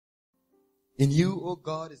In you, O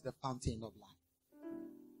God, is the fountain of life.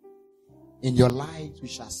 In your light, we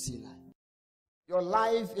shall see light. Your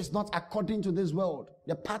life is not according to this world.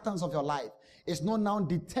 The patterns of your life is not now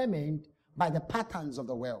determined by the patterns of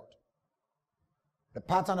the world. The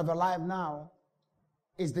pattern of your life now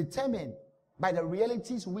is determined by the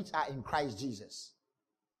realities which are in Christ Jesus.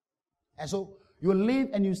 And so you live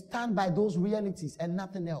and you stand by those realities and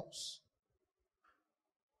nothing else.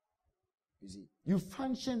 You see, you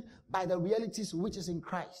function by the realities which is in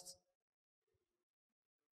Christ.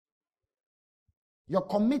 Your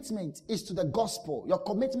commitment is to the gospel. Your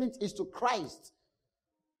commitment is to Christ.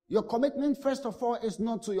 Your commitment, first of all, is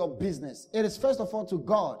not to your business. It is first of all to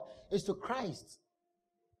God. It's to Christ.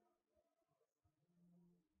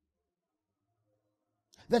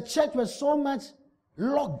 The church was so much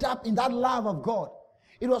locked up in that love of God.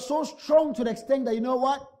 It was so strong to the extent that, you know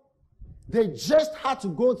what? They just had to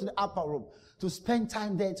go to the upper room to spend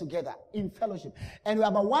time there together in fellowship. And we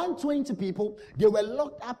have about 120 people. They were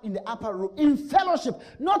locked up in the upper room in fellowship.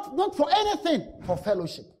 Not for anything, for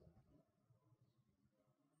fellowship.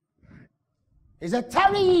 He said,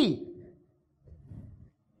 tarry ye.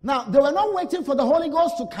 Now, they were not waiting for the Holy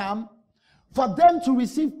Ghost to come for them to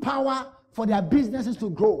receive power for their businesses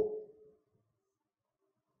to grow.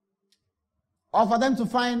 Or for them to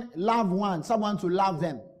find loved ones, someone to love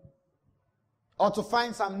them. Or to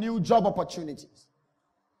find some new job opportunities.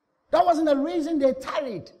 That wasn't the reason they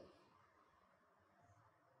tarried.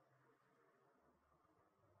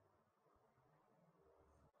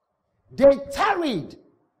 They tarried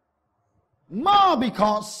more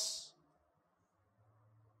because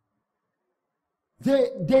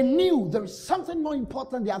they knew there is something more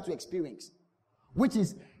important they have to experience, which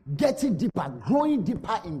is getting deeper, growing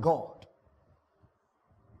deeper in God.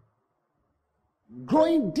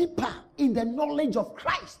 Growing deeper in the knowledge of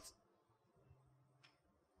Christ.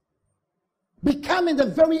 Becoming the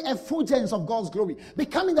very effulgence of God's glory.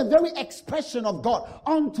 Becoming the very expression of God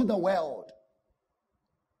unto the world.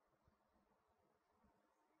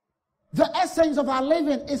 The essence of our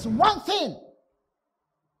living is one thing.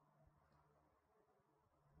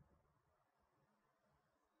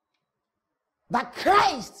 That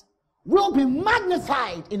Christ will be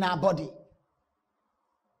magnified in our body.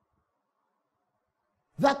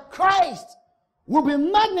 That Christ will be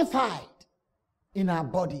magnified in our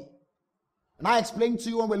body. And I explained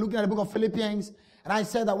to you when we're looking at the book of Philippians, and I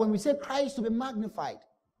said that when we say Christ to be magnified,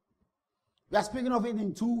 we are speaking of it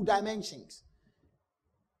in two dimensions.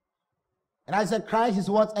 And I said Christ is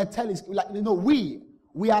what? A telescope. Like, you know, we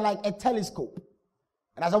are like a telescope.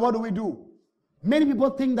 And I said, what do? Many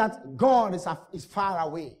people think that God is far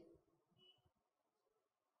away.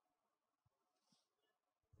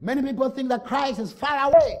 Many people think that Christ is far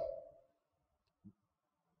away.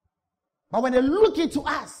 But when they look into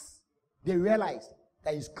us, they realize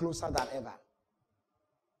that he's closer than ever.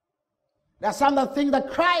 There are some that think that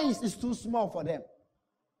Christ is too small for them.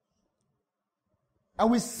 And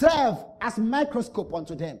we serve as a microscope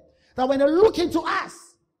unto them. That when they look into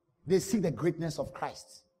us, they see the greatness of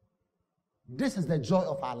Christ. This is the joy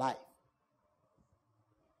of our life.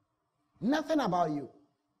 Nothing about you.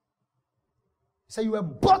 So you were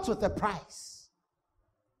bought with a price.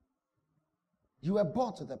 You were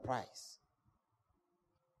bought with a price.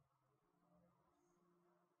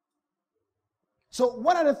 So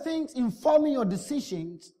what are the things informing your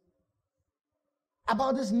decisions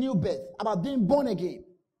about this new birth, about being born again?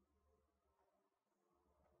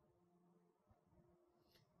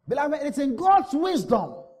 Beloved, it's in God's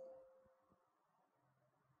wisdom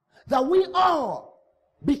that we all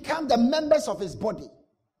become the members of his body.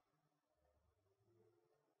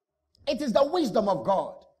 It is the wisdom of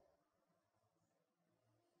God.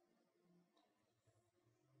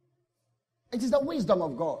 It is the wisdom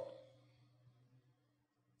of God.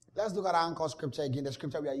 Let's look at our anchor scripture again, the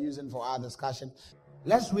scripture we are using for our discussion.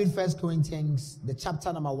 Let's read 1 Corinthians, the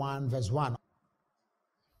chapter number 1, verse 1.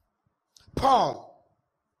 Paul,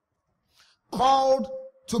 called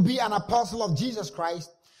to be an apostle of Jesus Christ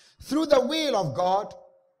through the will of God,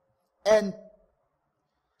 and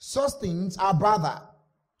Sosthenes, our brother,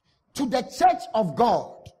 to the church of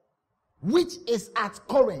God, which is at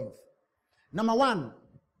Corinth. Number one,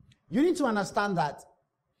 you need to understand that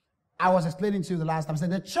I was explaining to you the last time. I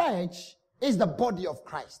said the church is the body of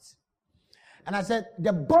Christ. And I said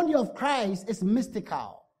the body of Christ is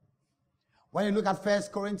mystical. When you look at 1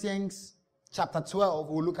 Corinthians chapter 12,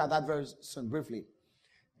 we'll look at that very soon briefly.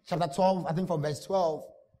 Chapter 12, I think from verse 12,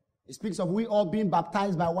 it speaks of we all being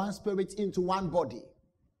baptized by one spirit into one body.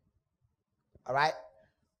 All right?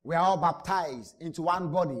 We are all baptized into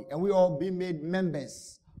one body, and we all being made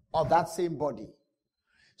members of that same body.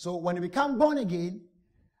 So when you become born again,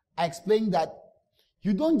 I explained that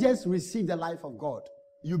you don't just receive the life of God.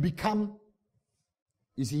 You become,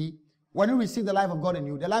 you see, when you receive the life of God in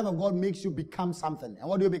you, the life of God makes you become something. And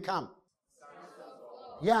what do you become?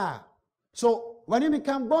 Yeah. So when you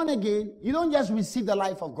become born again, you don't just receive the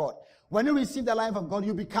life of God. When you receive the life of God,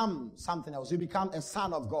 you become something else. You become a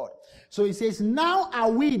son of God. So he says, now are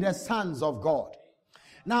we the sons of God.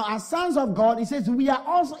 Now, as sons of God, he says, we are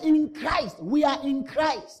also in Christ. We are in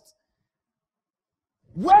Christ.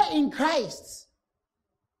 We're in Christ.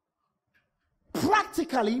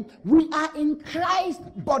 Practically, we are in Christ's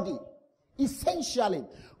body. Essentially,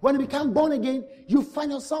 when you become born again, you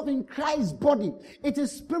find yourself in Christ's body. It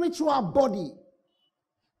is spiritual body.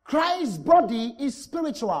 Christ's body is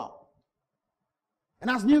spiritual.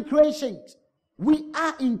 And as new creations, we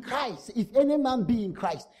are in Christ. If any man be in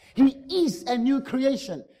Christ, he is a new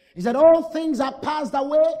creation. He said, all things are passed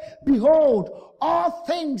away. Behold, all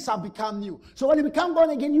things have become new. So when you become born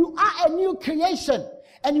again, you are a new creation.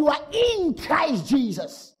 And you are in Christ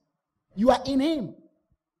Jesus. You are in him.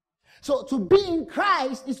 So to be in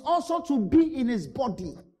Christ is also to be in his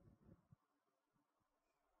body.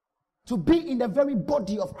 To be in the very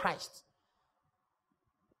body of Christ.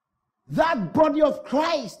 That body of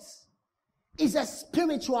Christ is a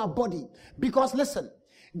spiritual body. Because listen,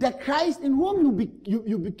 the Christ in whom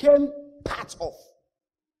you became part of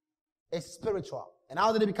is spiritual. And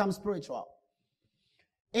how did it become spiritual?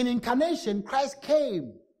 In incarnation, Christ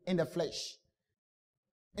came in the flesh,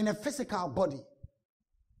 in a physical body.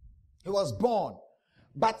 He was born,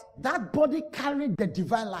 but that body carried the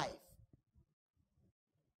divine life.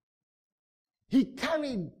 He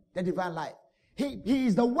carried the divine life. He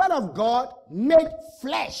is the Word of God made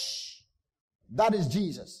flesh. That is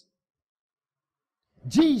Jesus.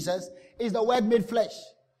 Jesus is the Word made flesh.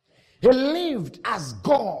 He lived as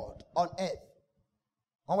God on earth.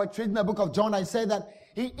 When we're reading the book of John, I said that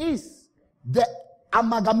he is the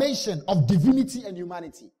amalgamation of divinity and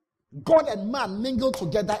humanity. God and man mingle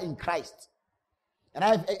together in Christ. And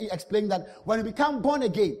I've explained that when you become born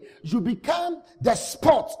again, you become the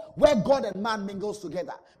spot where God and man mingles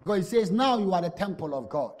together. Because he says, now you are the temple of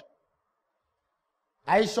God.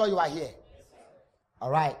 Are you sure you are here? All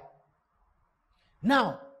right.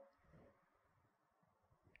 Now,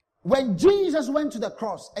 when Jesus went to the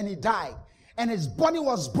cross and he died, and his body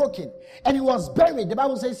was broken, and he was buried, the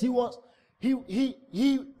Bible says he was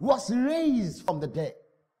raised from the dead.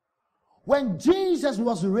 When Jesus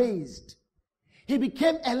was raised, he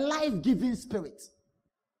became a life-giving spirit.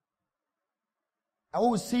 I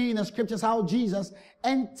will see in the scriptures how Jesus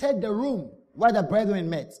entered the room where the brethren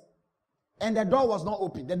met. And the door was not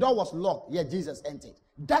open. The door was locked, yet Jesus entered.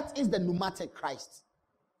 That is the pneumatic Christ.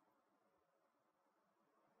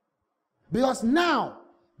 Because now,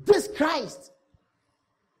 this Christ,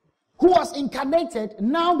 who was incarnated,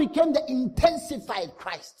 now became the intensified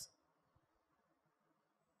Christ.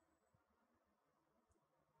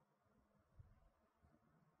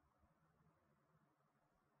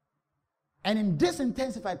 And in this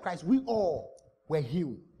intensified Christ, we all were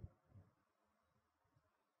healed.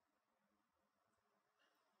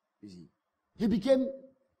 You see, he became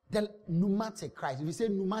the pneumatic Christ. If you say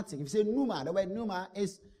pneumatic, if you say pneuma, the word pneuma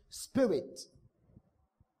is spirit.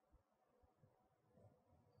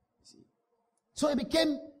 See? So he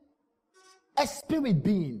became a spirit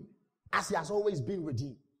being, as he has always been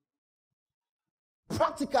redeemed.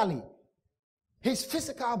 Practically, his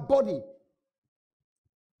physical body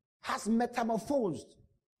has metamorphosed.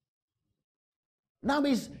 Now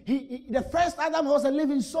the first Adam was a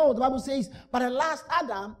living soul, the Bible says, but the last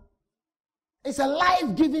Adam is a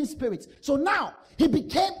life-giving spirit. So now he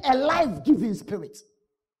became a life-giving spirit.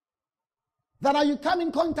 That now you come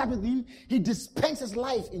in contact with him, he dispenses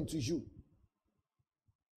life into you.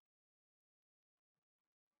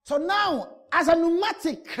 So now, as a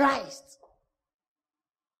pneumatic Christ,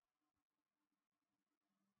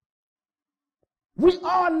 we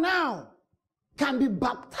all now can be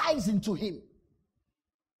baptized into him.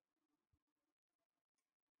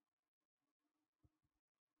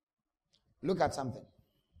 Look at something.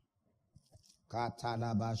 Let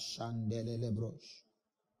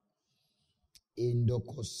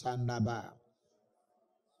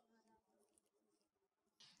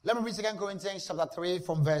me read 2 Corinthians chapter 3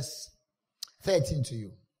 from verse 13 to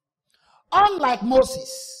you. Unlike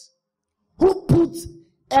Moses, who put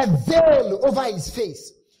a veil over his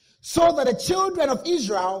face, so that the children of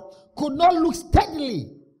Israel could not look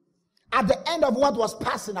steadily at the end of what was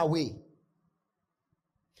passing away.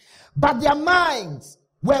 But their minds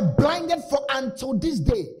were blinded, for until this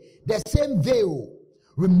day, the same veil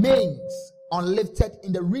remains unlifted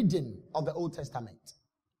in the reading of the Old Testament.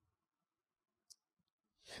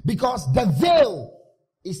 Because the veil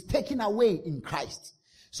is taken away in Christ.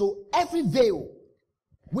 So every veil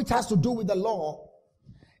which has to do with the law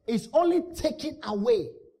is only taken away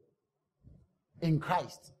in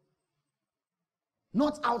Christ.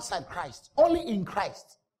 Not outside Christ, only in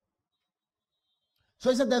Christ. So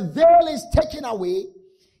he said the veil is taken away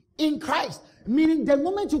in Christ. Meaning the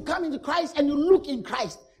moment you come into Christ and you look in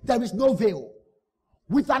Christ, there is no veil.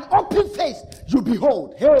 With an open face, you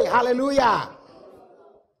behold. Hey, hallelujah.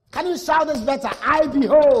 Can you shout this better? I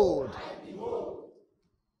behold. I behold.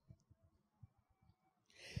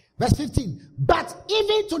 Verse 15. But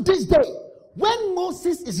even to this day, when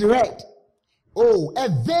Moses is read, a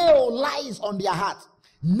veil lies on their heart.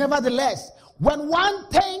 Nevertheless, when one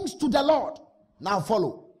turns to the Lord, now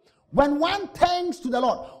follow. When one turns to the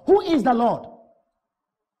Lord, who is the Lord?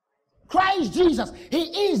 Christ Jesus.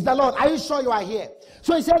 He is the Lord. Are you sure you are here?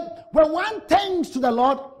 So he said, when one turns to the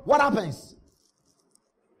Lord, what happens?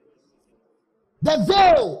 The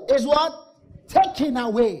veil is what? Taken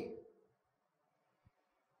away.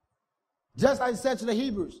 Just as I said to the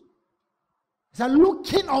Hebrews. He said,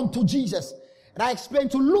 looking unto Jesus. And I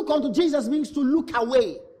explained to look unto Jesus means to look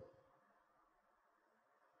away.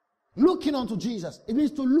 Looking unto Jesus, it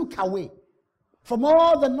means to look away from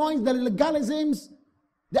all the noise, the legalisms,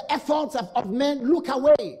 the efforts of men. Look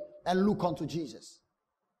away and look unto Jesus.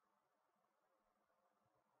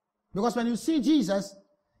 Because when you see Jesus,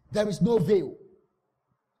 there is no veil.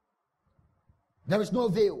 There is no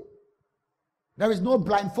veil. There is no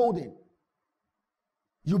blindfolding.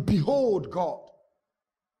 You behold God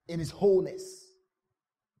in his wholeness.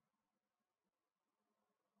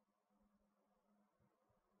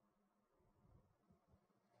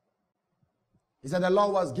 He said the law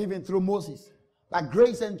was given through Moses, but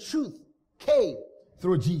grace and truth came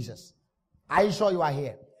through Jesus. Are you sure you are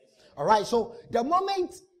here? All right, so the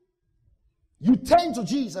moment you turn to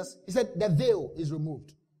Jesus, he said the veil is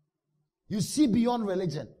removed. You see beyond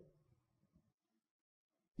religion.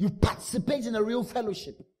 You participate in a real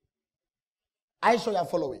fellowship. Are you sure you are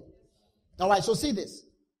following? All right, so see this.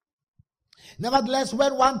 Nevertheless,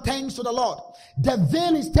 when one turns to the Lord, the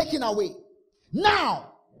veil is taken away. Now,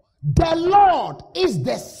 the Lord is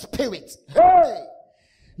the Spirit. Hey!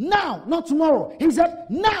 Now, not tomorrow. He said,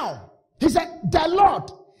 now. He said, the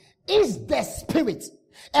Lord is the Spirit.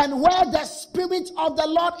 And where the Spirit of the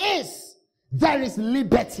Lord is, there is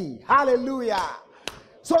liberty. Hallelujah.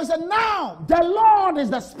 So he said, now, the Lord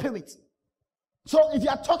is the Spirit. So if you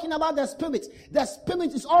are talking about the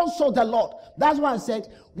Spirit is also the Lord. That's why I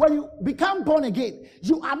said, when you become born again,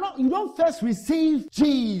 you don't first receive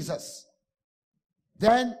Jesus.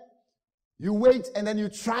 Then you wait and then you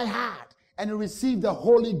try hard and you receive the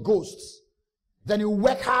Holy Ghost. Then you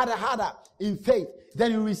work harder in faith.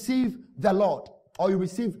 Then you receive the Lord or you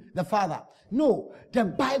receive the Father. No, the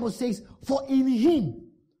Bible says, for in him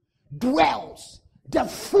dwells the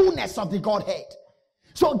fullness of the Godhead.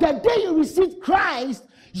 So the day you received Christ,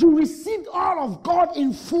 you received all of God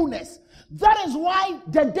in fullness. That is why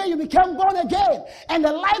the day you became born again and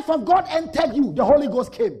the life of God entered you, the Holy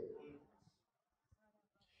Ghost came.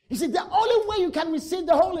 You see, the only way you can receive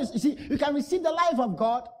the Holy, you can receive the life of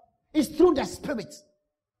God is through the Spirit.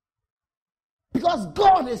 Because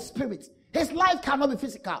God is Spirit. His life cannot be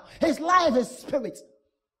physical. His life is Spirit.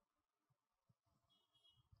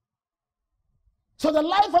 So the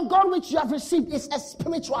life of God which you have received is a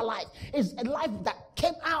spiritual life. It's a life that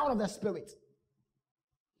came out of the Spirit.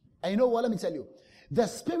 And you know what? Let me tell you. The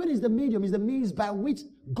Spirit is the medium, is the means by which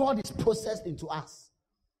God is processed into us.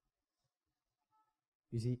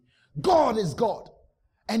 You see, God is God.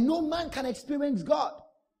 And no man can experience God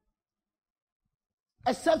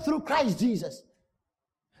except through Christ Jesus.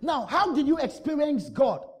 Now, how did you experience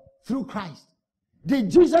God? Through Christ.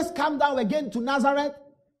 Did Jesus come down again to Nazareth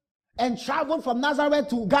and travel from Nazareth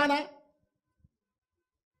to Ghana?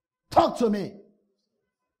 Talk to me.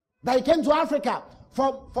 That he came to Africa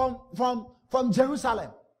from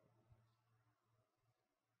Jerusalem.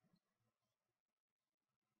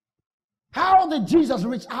 How did Jesus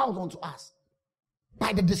reach out unto us?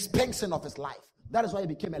 By the dispensing of his life. That is why he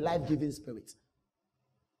became a life-giving spirit.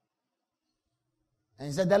 And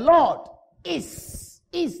he said, the Lord is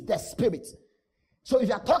the Spirit. So if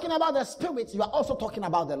you are talking about the Spirit, you are also talking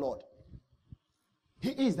about the Lord. He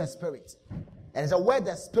is the Spirit. And it's where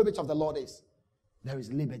the Spirit of the Lord is, there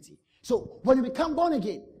is liberty. So when you become born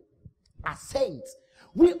again, as saints,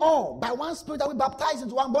 we all, by one Spirit, are we baptized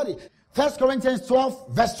into one body. 1 Corinthians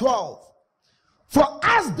 12, verse 12. For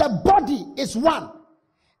as the body is one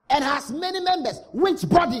and has many members, which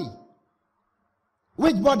body?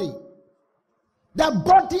 Which body? The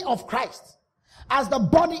body of Christ. As the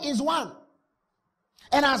body is one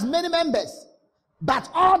and has many members, but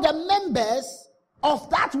all the members of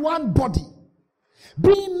that one body,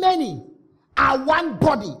 being many, are one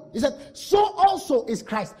body. He said, so also is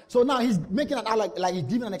Christ. So now he's making an out like he's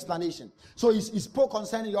giving an explanation. So he spoke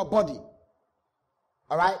concerning your body.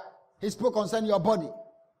 All right? He spoke concerning your body.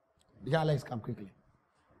 The legs come quickly.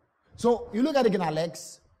 So you look at the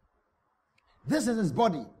legs. This is his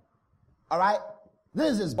body. All right?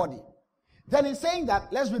 This is his body. Then he's saying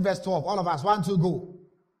that, let's read verse 12. All of us, 1, 2, go.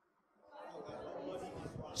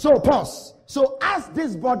 So pause. So as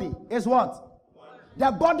this body is what? The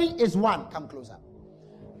body is one. Come closer.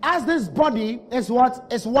 As this body is what?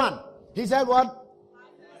 Is one. He said what?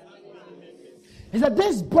 He said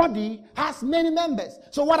this body has many members.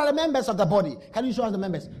 So what are the members of the body? Can you show us the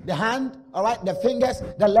members? The hand, all right, the fingers,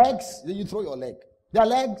 the legs. Then you throw your leg. The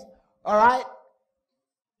legs, all right.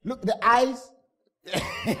 Look, the eyes.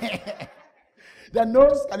 The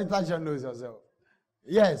nose. Can you touch your nose yourself?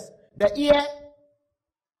 Yes. The ear,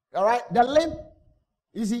 all right. The lip.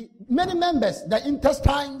 You see, many members, the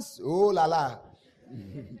intestines, oh la la.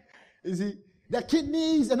 You see, the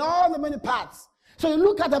kidneys and all the many parts. So you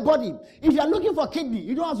look at the body. If you are looking for kidney,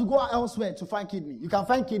 you don't have to go elsewhere to find kidney. You can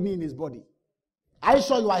find kidney in his body. Are you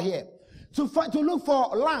sure you are here? To look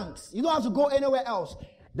for lungs, you don't have to go anywhere else.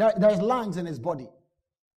 There is lungs in his body.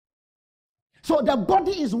 So the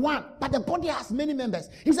body is one, but the body has many members.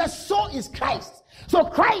 He says, so is Christ. So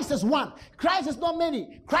Christ is one. Christ is not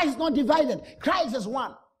many. Christ is not divided. Christ is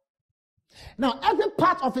one. Now, every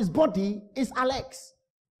part of his body is Alex.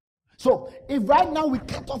 So if right now we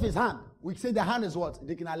cut off his hand, we say the hand is what?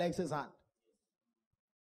 Deacon Alex's hand.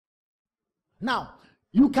 Now,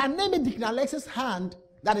 you can name it Deacon Alex's hand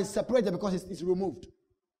that is separated because it's removed.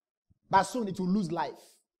 But soon it will lose life.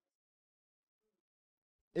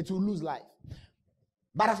 It will lose life.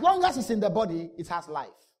 But as long as it's in the body, it has life.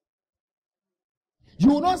 You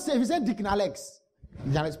will not say, if you say Deacon Alex,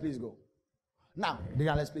 Deacon Alex, please go. Now, Deacon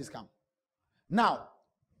Alex, please come. Now,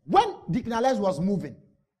 when Deacon Alex was moving,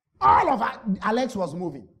 all of Alex was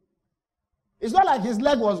moving. It's not like his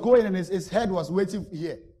leg was going and his head was waiting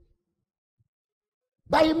here.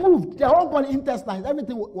 But he moved. The whole body, intestines,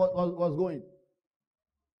 everything was going.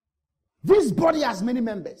 This body has many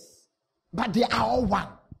members, but they are all one.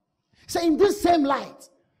 So in this same light,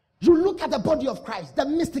 you look at the body of Christ, the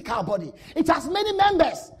mystical body. It has many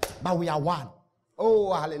members, but we are one.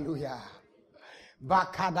 Oh, hallelujah.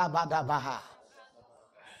 Bakadabadabaha.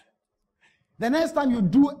 The next time you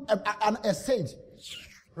do a sage,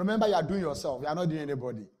 remember you are doing yourself. You are not doing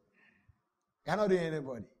anybody. You are not doing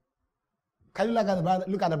anybody. Can you look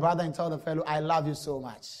at the brother and tell the fellow, I love you so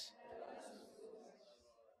much.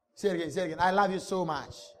 Say it again. I love you so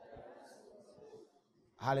much.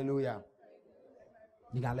 Hallelujah.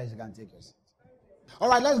 You can take your seat. All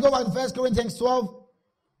right, let's go back to 1 Corinthians 12.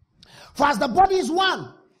 For as the body is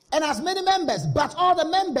one, and has many members, but all the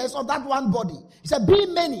members of that one body, he said,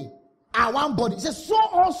 being many are one body. He says, so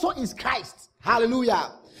also is Christ.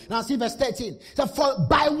 Hallelujah. Now see verse 13. He said, for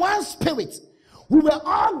by one Spirit, we were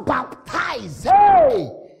all baptized,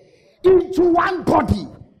 into one body.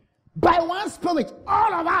 By one Spirit,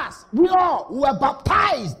 all of us, we were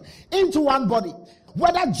baptized into one body.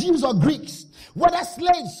 Whether Jews or Greeks, whether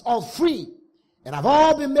slaves or free, and have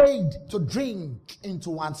all been made to drink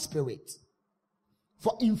into one Spirit.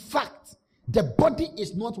 For in fact, the body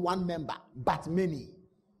is not one member, but many.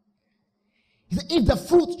 If the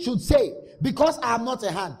foot should say, because I am not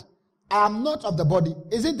a hand, I am not of the body,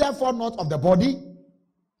 is it therefore not of the body?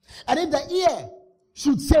 And if the ear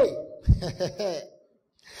should say,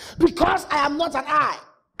 because I am not an eye,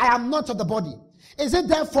 I am not of the body, is it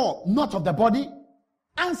therefore not of the body?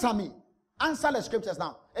 Answer me. Answer the scriptures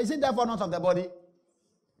now. Is it therefore not of the body?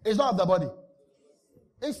 It's not of the body.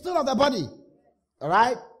 It's still of the body. All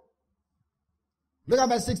right? Look at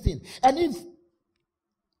verse 16. And if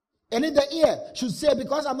the ear should say,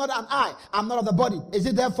 because I'm not an eye, I'm not of the body, is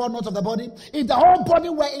it therefore not of the body? If the whole body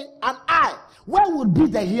were an eye, where would be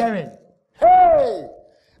the hearing? Hey,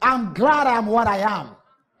 I'm glad I'm what I am.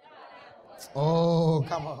 Oh,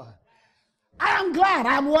 come on. I am glad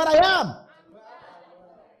I'm what I am.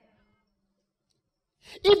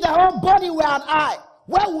 If the whole body were an eye,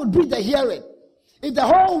 where would be the hearing? If the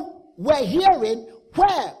whole were hearing,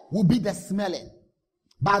 where would be the smelling?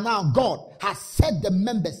 But now God has set the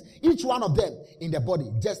members, each one of them, in the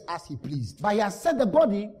body just as he pleased. But he has set the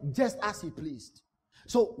body just as he pleased.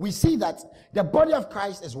 So we see that the body of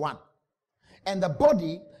Christ is one. And the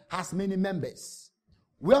body has many members.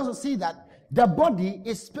 We also see that the body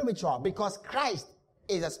is spiritual because Christ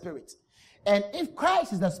is a spirit. And if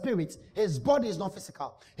Christ is the spirit, his body is not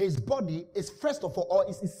physical. His body is first of all, or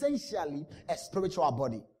is essentially a spiritual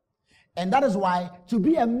body. And that is why to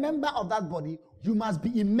be a member of that body, you must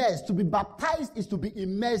be immersed. To be baptized is to be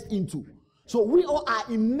immersed into. So we all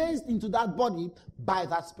are immersed into that body by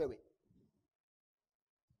that spirit.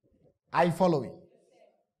 Are you following?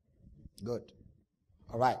 Good.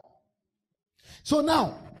 All right. So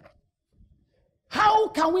now, how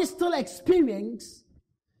can we still experience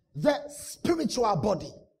the spiritual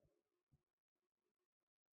body?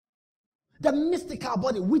 The mystical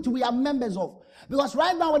body, which we are members of. Because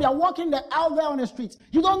right now, when you're walking out there on the streets,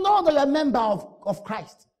 you don't know that you're a member of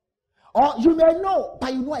Christ. Or you may know,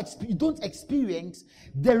 but you don't experience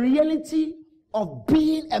the reality of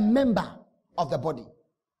being a member of the body.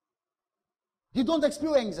 You don't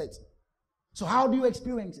experience it. So how do you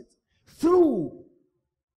experience it? Through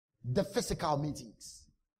the physical meetings.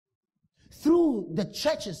 Through the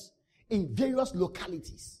churches in various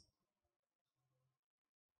localities.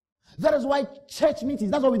 That is why church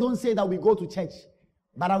meetings, that's why we don't say that we go to church.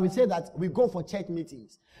 But I will say that we go for church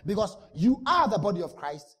meetings. Because you are the body of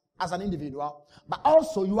Christ as an individual, but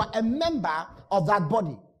also you are a member of that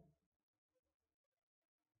body.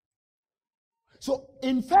 So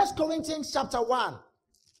in 1 Corinthians chapter 1,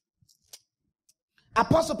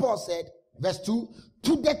 Apostle Paul said, verse 2,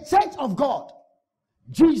 to the church of God,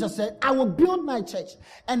 Jesus said, I will build my church,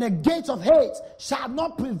 and the gates of hate shall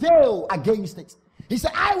not prevail against it. He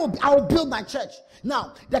said, I will build my church.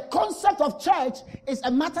 Now, the concept of church is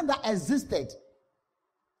a matter that existed.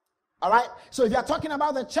 All right? So if you are talking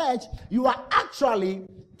about the church, you are actually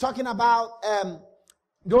talking about,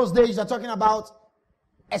 those days you're talking about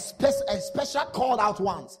a special called out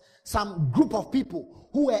ones. Some group of people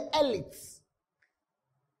who were elites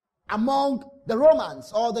among the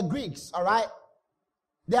Romans or the Greeks. All right?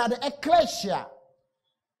 They are the ecclesia.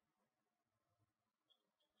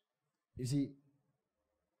 You see,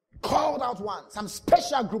 called out ones. Some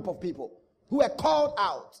special group of people who were called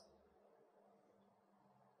out.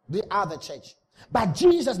 They are the church. But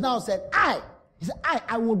Jesus now said, I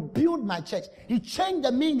will build my church. He changed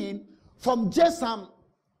the meaning from just some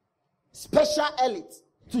special elite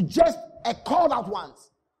to just a called out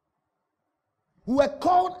ones who were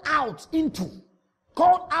called out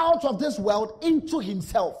of this world into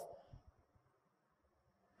himself.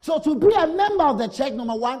 So to be a member of the church,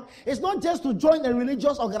 number one, is not just to join a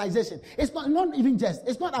religious organization. It's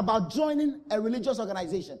not about joining a religious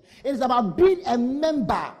organization. It is about being a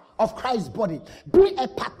member of Christ's body. Being a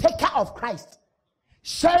partaker of Christ.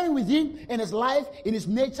 Sharing with him in his life, in his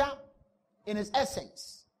nature, in his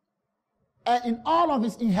essence. And in all of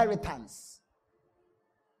his inheritance.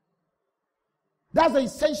 That's the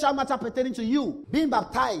essential matter pertaining to you. Being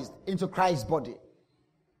baptized into Christ's body.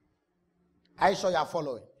 Are you sure you are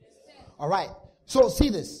following? All right. So see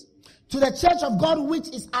this. To the church of God which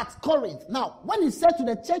is at Corinth. Now, when he said to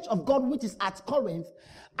the church of God which is at Corinth,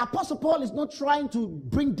 Apostle Paul is not trying to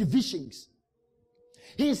bring divisions.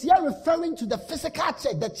 He is here referring to the physical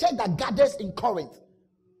church, the church that gathers in Corinth.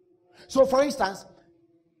 So, for instance,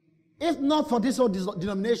 if not for this whole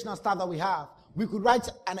denominational stuff that we have, we could write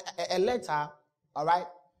a letter, all right,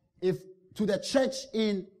 if to the church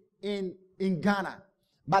in Ghana.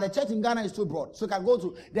 But the church in Ghana is too broad. So you can go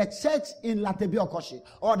to the church in Latebiokoshi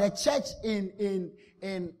or the church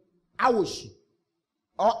in Awoshi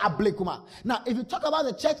or Ablekuma. Now, if you talk about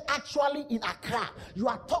the church actually in Accra, you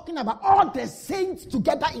are talking about all the saints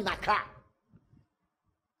together in Accra.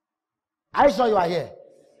 Are you sure you are here?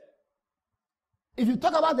 If you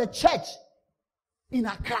talk about the church in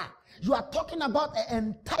Accra, you are talking about the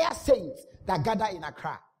entire saints that gather in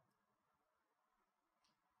Accra.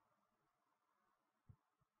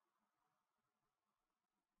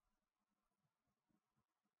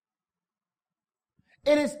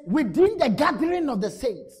 It is within the gathering of the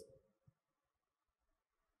saints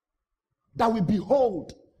that we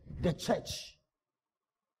behold the church.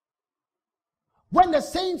 When the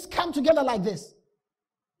saints come together like this,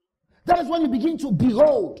 that is when you begin to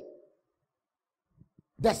behold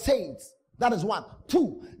the saints. That is one.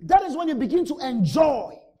 Two, that is when you begin to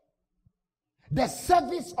enjoy the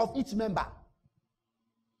service of each member.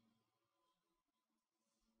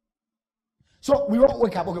 So we all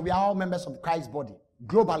wake up, okay, we are all members of Christ's body.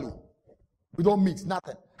 Globally. We don't meet,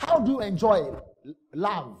 nothing. How do you enjoy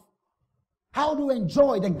love? How do you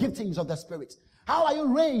enjoy the giftings of the Spirit? How are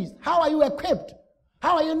you raised? How are you equipped?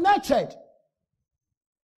 How are you nurtured?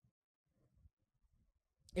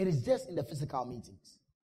 It is just in the physical meetings.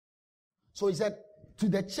 So he said, to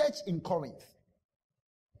the church in Corinth,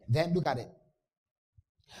 then look at it.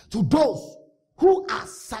 To those who are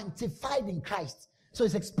sanctified in Christ. So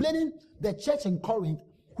he's explaining the church in Corinth,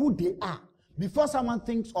 who they are. Before someone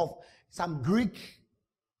thinks of some Greek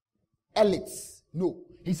elites. No.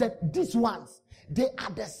 He said, these ones, they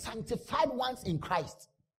are the sanctified ones in Christ.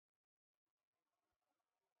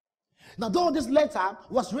 Now, though this letter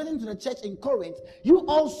was written to the church in Corinth, you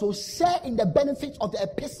also share in the benefits of the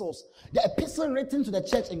epistles, the epistle written to the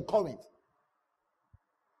church in Corinth.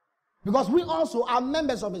 Because we also are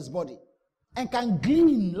members of his body and can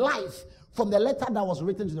glean life from the letter that was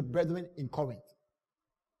written to the brethren in Corinth.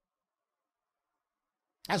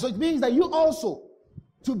 And so it means that you also,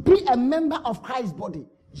 to be a member of Christ's body,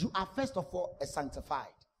 you are first of all a sanctified.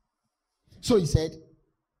 So he said,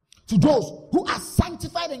 to those who are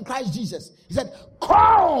sanctified in Christ Jesus, he said,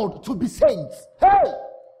 called to be saints. Hey!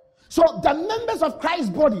 So the members of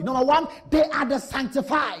Christ's body, number one, they are the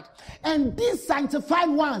sanctified. And these sanctified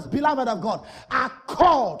ones, beloved of God, are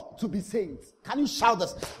called to be saints. Can you shout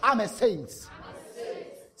this? I'm a saint.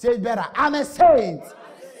 Say it better. I'm a saint.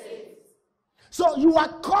 So you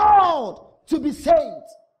are called to be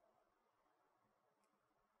saints.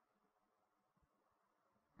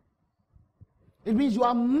 It means you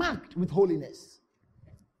are marked with holiness.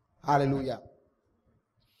 Hallelujah.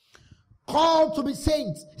 Called to be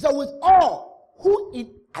saints. So with all who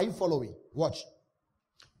in, are you following? Watch.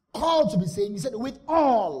 Called to be saints. He said with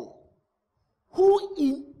all who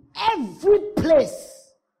in every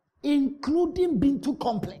place, including being too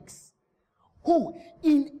complex, who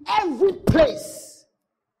in every place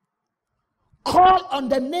call on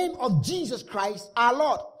the name of Jesus Christ our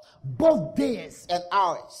Lord, both days and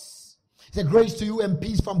hours. He said, grace to you and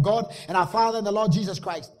peace from God and our Father and the Lord Jesus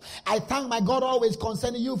Christ. I thank my God always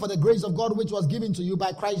concerning you for the grace of God which was given to you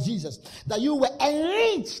by Christ Jesus, that you were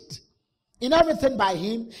enriched in everything by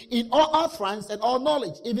him, in all utterance and all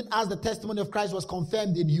knowledge, even as the testimony of Christ was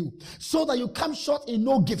confirmed in you, so that you come short in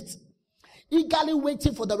no gift, eagerly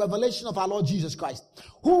waiting for the revelation of our Lord Jesus Christ,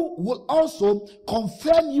 who will also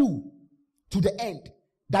confirm you to the end,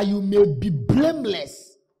 that you may be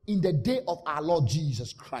blameless in the day of our Lord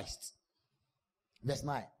Jesus Christ. Verse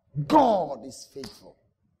 9. God is faithful,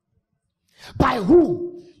 by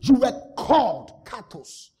whom you were called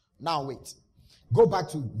katos. Now wait. Go back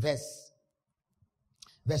to verse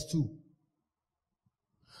 2.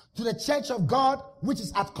 To the church of God which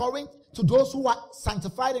is at Corinth, to those who are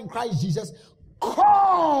sanctified in Christ Jesus,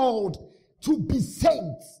 called to be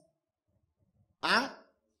saints.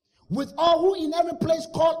 With all who in every place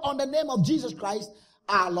call on the name of Jesus Christ,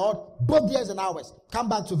 our Lord, both days and hours. Come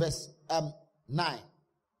back to verse 9.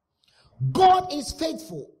 God is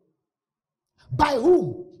faithful, by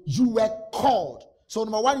whom you were called. So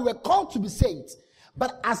number one, you were called to be saints.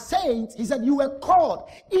 But as saints, he said you were called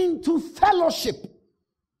into fellowship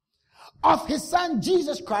of his son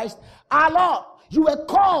Jesus Christ, our Lord. You were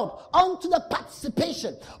called unto the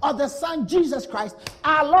participation of the son Jesus Christ,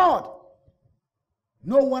 our Lord.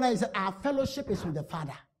 No wonder he said our fellowship is with the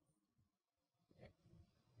Father.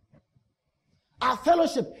 Our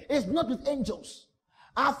fellowship is not with angels.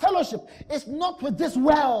 Our fellowship is not with this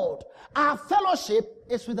world. Our fellowship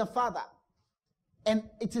is with the Father. And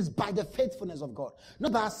it is by the faithfulness of God,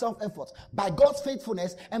 not by our self-effort. By God's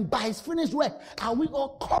faithfulness and by his finished work are we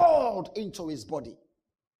all called into his body.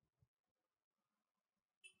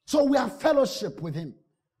 So we have fellowship with him.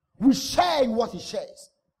 We share in what he shares.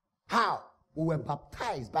 How? We were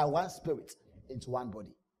baptized by one spirit into one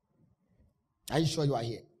body. Are you sure you are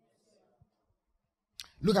here?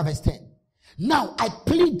 Look at verse 10. Now I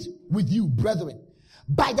plead with you, brethren,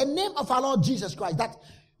 by the name of our Lord Jesus Christ, that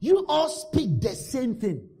you all speak the same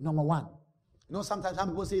thing. Number one. You know, sometimes some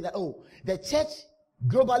people say that, oh, the church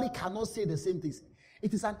globally cannot say the same things.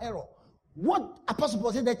 It is an error. What Apostle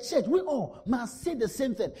Paul said, the church, we all must say the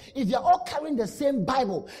same thing. If you are all carrying the same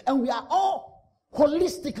Bible and we are all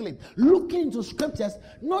holistically looking into scriptures,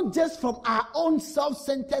 not just from our own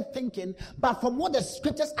self-centered thinking, but from what the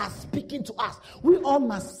scriptures are speaking to us, we all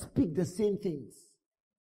must speak the same things.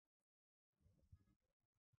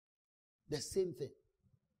 The same thing.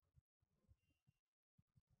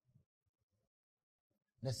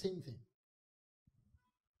 The same thing.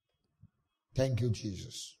 Thank you,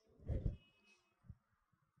 Jesus.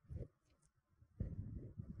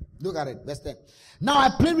 Look at it, verse 10. Now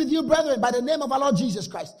I plead with you, brethren, by the name of our Lord Jesus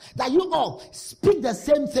Christ, that you all speak the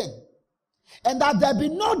same thing, and that there be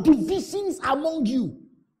no divisions among you,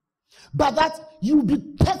 but that you be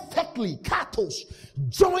perfectly, katos,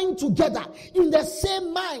 joined together in the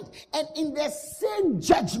same mind and in the same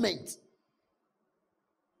judgment.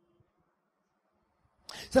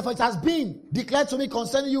 So for it has been declared to me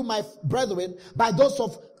concerning you, my brethren, by those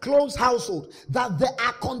of close household, that there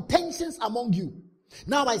are contentions among you.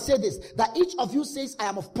 Now I say this, that each of you says, I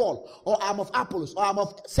am of Paul, or I am of Apollos, or I am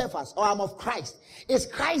of Cephas, or I am of Christ. Is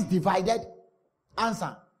Christ divided?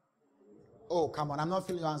 Answer. Oh, come on, I'm not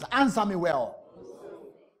feeling your answer. Answer me well.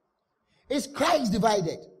 Is Christ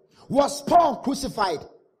divided? Was Paul crucified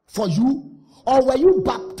for you? Or were you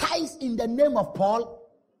baptized in the name of Paul?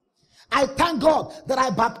 I thank God that I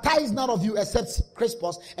baptized none of you except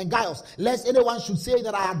Crispus and Gaius, lest anyone should say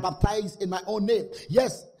that I had baptized in my own name.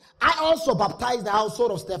 Yes, I also baptized the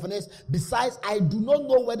household of Stephanus. Besides, I do not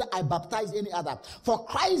know whether I baptized any other. For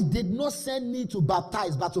Christ did not send me to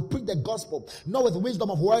baptize, but to preach the gospel, not with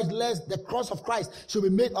wisdom of words, lest the cross of Christ should be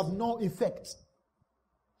made of no effect.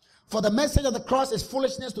 For the message of the cross is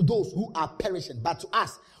foolishness to those who are perishing, but to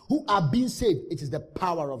us who are being saved, it is the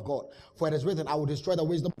power of God. For it is written, I will destroy the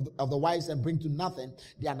wisdom of the wise and bring to nothing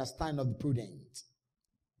the understanding of the prudent.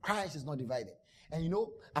 Christ is not divided. And you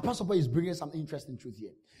know, Apostle Paul is bringing some interesting truth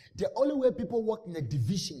here. The only way people walk in the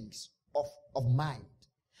divisions of mind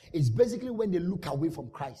is basically when they look away from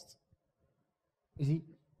Christ. You see,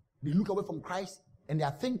 they look away from Christ and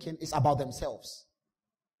their thinking is about themselves.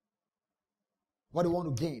 What they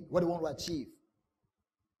want to gain, what they want to achieve.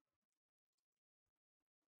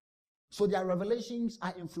 So their revelations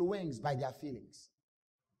are influenced by their feelings.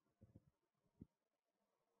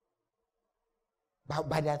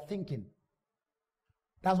 By their thinking.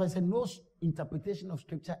 That's why I said no interpretation of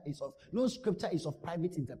scripture no scripture is of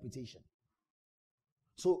private interpretation.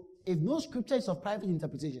 So if no scripture is of private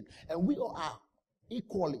interpretation, and we all are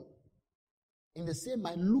equally in the same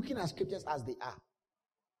mind looking at scriptures as they are,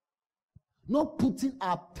 not putting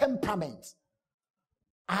our temperament,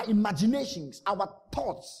 our imaginations, our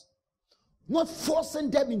thoughts, not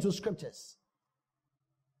forcing them into scriptures,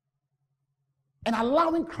 and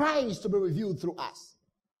allowing Christ to be revealed through us,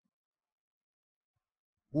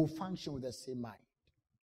 will function with the same mind.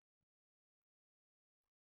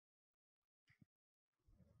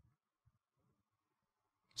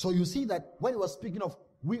 So you see that when he was speaking of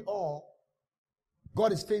we all,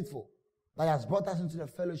 God is faithful, that has brought us into the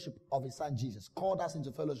fellowship of his son Jesus, called us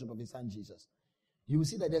into fellowship of his son Jesus. You will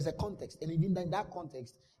see that there's a context, and even in that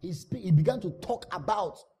context, he began to talk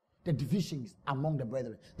about the divisions among the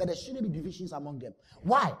brethren, that there shouldn't be divisions among them.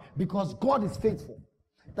 Why? Because God is faithful,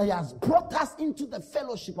 that he has brought us into the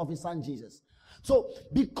fellowship of his son Jesus. So,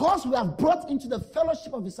 because we have brought into the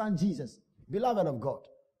fellowship of his son Jesus, beloved of God,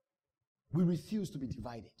 we refuse to be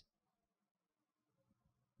divided.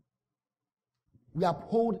 We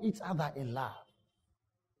uphold each other in love.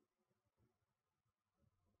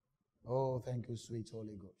 Oh, thank you, sweet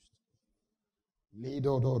Holy Ghost.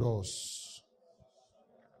 Lido dodos.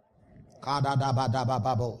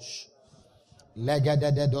 Kadadabadababosh.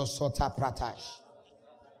 Legedededosota pratash.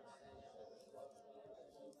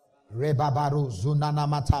 Rebabaru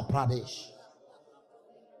zunanamata pradesh.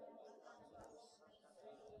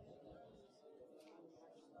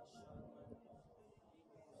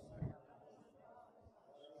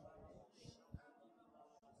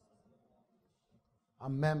 A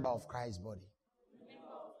member of Christ's body.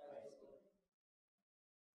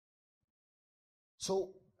 So,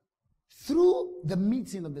 through the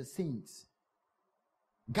meeting of the saints,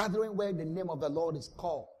 gathering where the name of the Lord is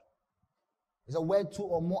called, is a where two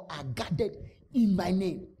or more are gathered in my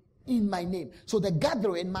name. In my name. So the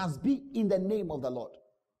gathering must be in the name of the Lord.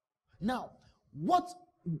 Now, what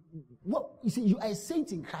you see, you are a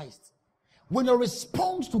saint in Christ. When your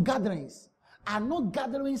response to gatherings are not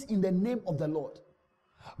gatherings in the name of the Lord,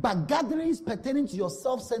 but gatherings pertaining to your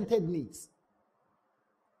self-centered needs,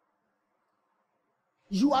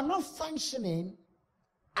 you are not functioning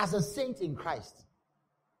as a saint in Christ.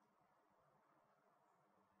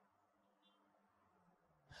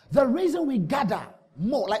 The reason we gather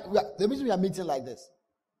more, the reason we are meeting like this,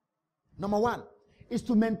 number one, is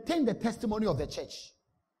to maintain the testimony of the church.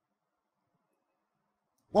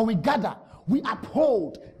 When we gather, we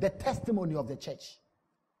uphold the testimony of the church.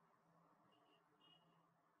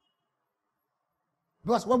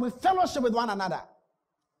 Because when we fellowship with one another,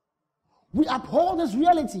 we uphold this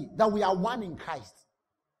reality that we are one in Christ.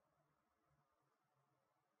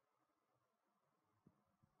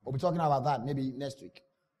 We'll be talking about that maybe next week.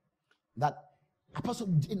 That Apostle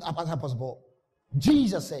Paul,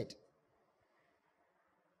 Jesus said,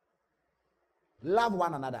 love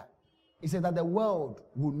one another. He said that the world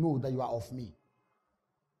will know that you are of me.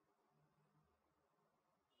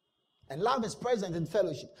 And love is present in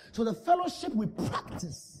fellowship. So the fellowship we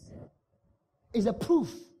practice is a proof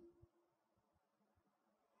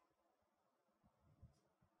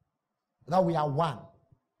that we are one.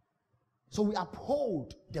 So we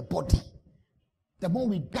uphold the body. The more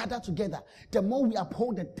we gather together, the more we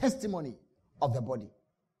uphold the testimony of the body.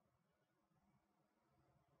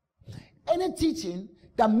 Any teaching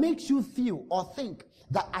that makes you feel or think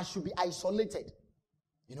that I should be isolated,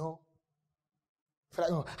 you know, I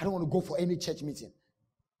don't want to go for any church meeting.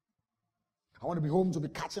 I want to be home to be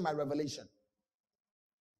catching my revelation.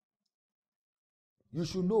 You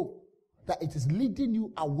should know that it is leading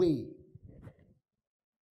you away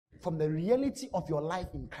from the reality of your life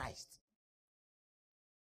in Christ.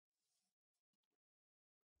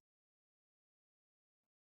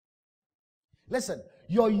 Listen,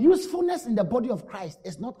 your usefulness in the body of Christ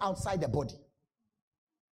is not outside the body.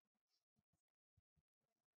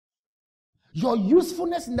 Your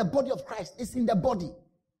usefulness in the body of Christ is in the body.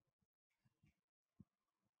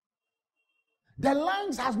 The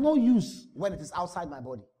lungs has no use when it is outside my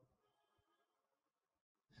body.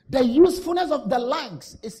 The usefulness of the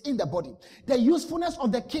lungs is in the body. The usefulness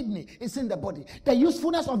of the kidney is in the body. The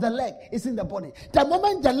usefulness of the leg is in the body. The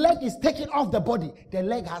moment the leg is taken off the body, the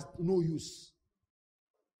leg has no use.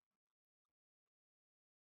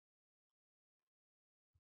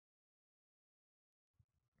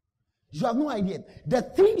 You have no idea. The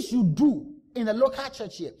things you do in the local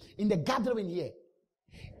church here, in the gathering here,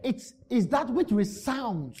 it is that which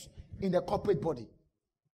resounds in the corporate body.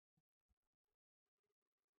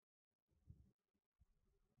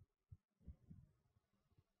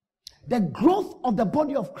 The growth of the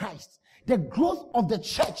body of Christ, the growth of the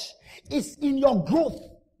church is in your growth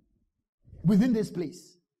within this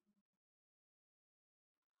place.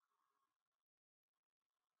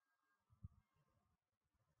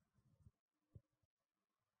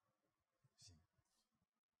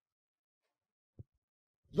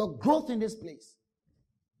 Your growth in this place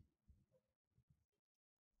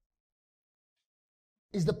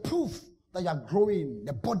is the proof that you are growing.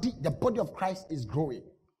 The body of Christ is growing.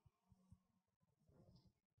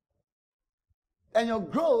 And your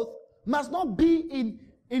growth must not be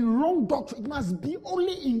in wrong doctrine. It must be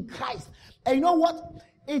only in Christ. And you know what?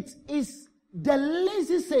 It is the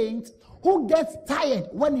lazy saint who gets tired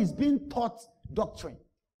when he's being taught doctrine,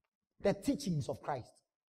 the teachings of Christ.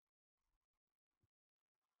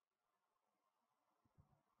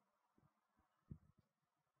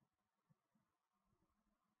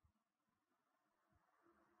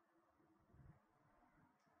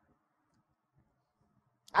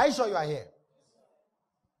 Are you sure you are here?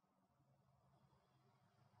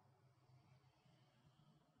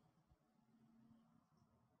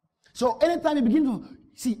 So anytime you begin to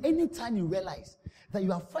see, anytime you realize that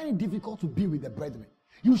you are finding it difficult to be with the brethren,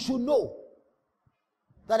 you should know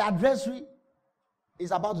that the adversary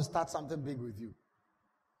is about to start something big with you.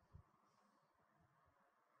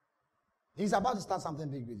 He's about to start something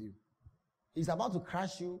big with you. He's about to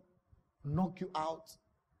crush you, knock you out.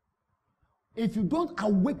 If you don't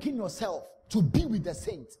awaken yourself to be with the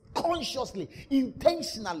saints consciously,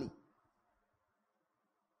 intentionally,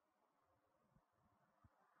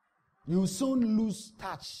 you soon lose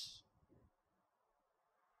touch.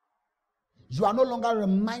 You are no longer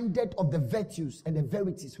reminded of the virtues and the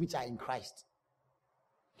verities which are in Christ.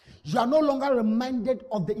 You are no longer reminded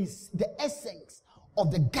of the essence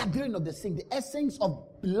of the gathering of the saints, the essence of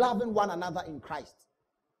loving one another in Christ.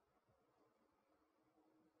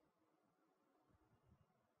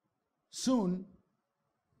 Soon,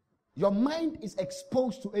 your mind is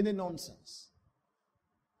exposed to any nonsense.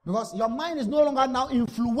 Because your mind is no longer now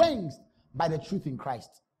influenced by the truth in Christ.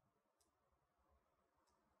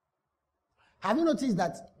 Have you noticed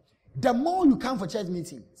that the more you come for church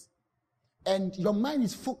meetings and your mind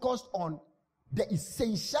is focused on the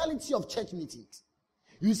essentiality of church meetings,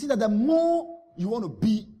 you see that the more you want to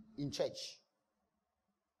be in church.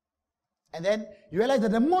 And then you realize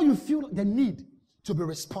that the more you feel the need to be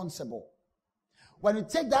responsible. When you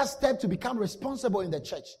take that step to become responsible in the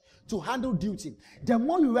church, to handle duty, the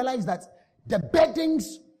more you realize that the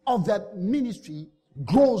burdens of the ministry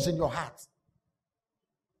grows in your heart.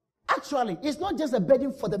 Actually, it's not just a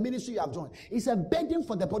burden for the ministry you have joined. It's a burden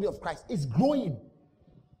for the body of Christ. It's growing.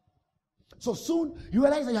 So soon, you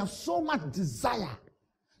realize that you have so much desire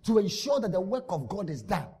to ensure that the work of God is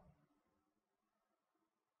done.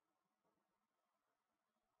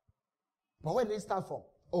 But where did it start from?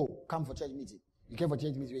 Oh, come for church meeting. You came for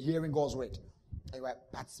church meeting. You're hearing God's word. And you are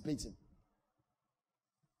participating.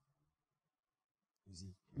 You see?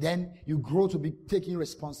 Then you grow to be taking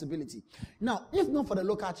responsibility. Now, if not for the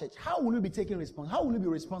local church, how will you be taking responsibility? How will you be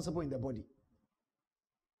responsible in the body?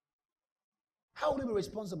 How will you be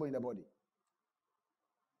responsible in the body?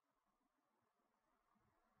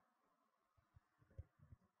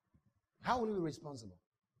 How will you be responsible?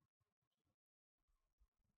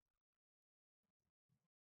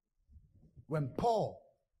 When Paul,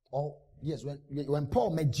 or Yes, when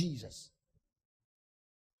Paul met Jesus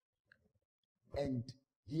and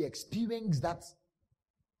he experienced that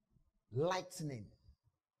lightning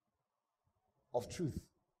of truth,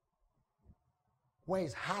 where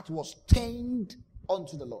his heart was turned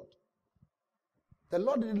unto the Lord. The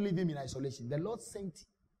Lord didn't leave him in isolation. The Lord sent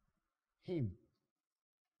him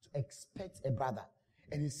to expect a brother.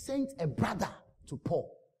 And he sent a brother to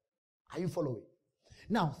Paul. Are you following?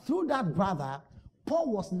 Now, through that brother,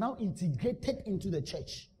 Paul was now integrated into the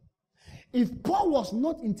church. If Paul was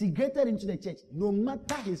not integrated into the church, no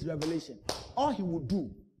matter his revelation, all he would do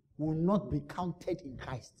will not be counted in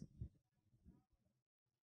Christ.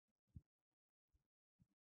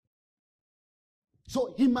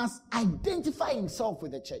 So he must identify himself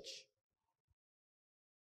with the church.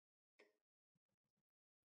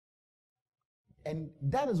 And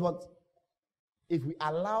that is what, if we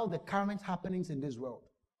allow the current happenings in this world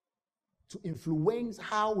to influence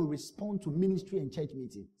how we respond to ministry and church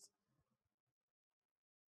meetings,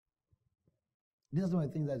 this is one of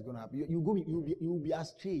the things that's going to happen. You'll be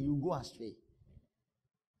astray. You'll go astray.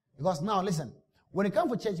 Because now, listen, when it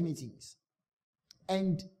comes to church meetings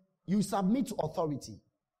and you submit to authority,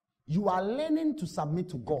 you are learning to submit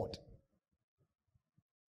to God.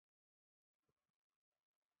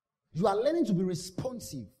 You are learning to be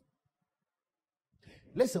responsive.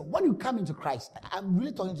 Listen, when you come into Christ, I'm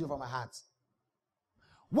really talking to you from my heart.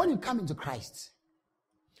 When you come into Christ,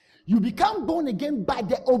 you become born again by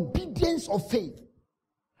the obedience of faith.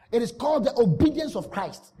 It is called the obedience of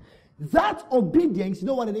Christ. That obedience, you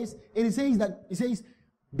know what it is? It says,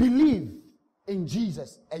 believe in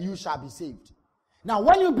Jesus and you shall be saved. Now,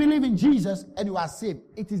 when you believe in Jesus and you are saved,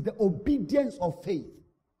 it is the obedience of faith.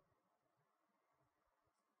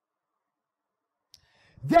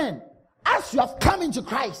 Then, as you have come into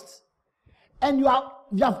Christ and you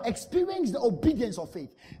have experienced the obedience of faith,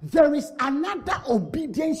 there is another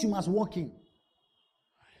obedience you must walk in.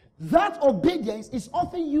 That obedience is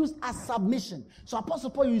often used as submission. So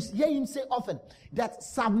Apostle Paul, you hear him say often that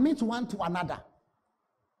submit one to another.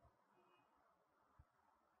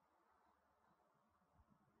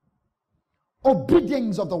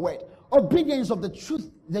 Obedience of the word. Obedience of the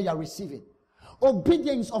truth that you are receiving.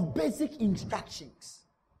 Obedience of basic instructions.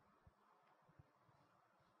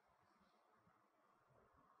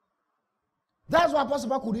 That's why Apostle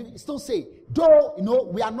Paul could still say, though,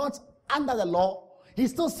 we are not under the law, he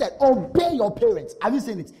still said, obey your parents. Have you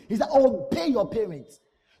seen it? He said, obey your parents.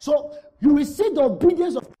 So, you receive the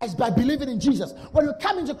obedience of Christ by believing in Jesus. When you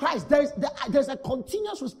come into Christ, there's a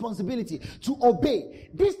continuous responsibility to obey.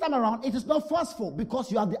 This time around, it is not forceful because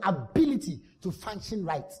you have the ability to function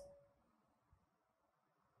right.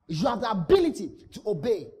 You have the ability to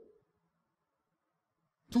obey,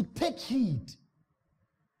 to take heed,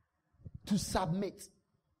 to submit.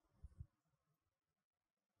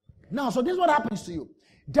 Now, so this is what happens to you.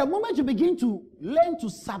 The moment you begin to learn to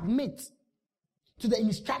submit to the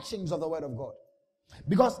instructions of the word of God.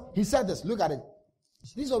 Because he said this, look at it.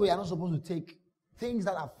 This is why we are not supposed to take things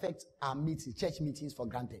that affect our meetings, church meetings, for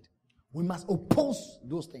granted. We must oppose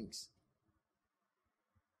those things.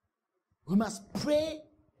 We must pray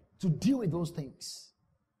to deal with those things.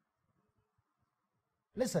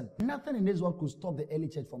 Listen, nothing in this world could stop the early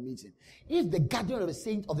church from meeting. If the gathering of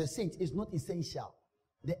the saints is not essential,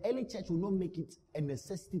 the early church will not make it a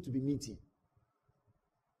necessity to be meeting.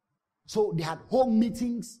 So they had home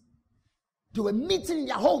meetings. They were meeting in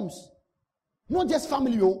their homes. Not just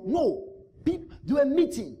family, no. People, they were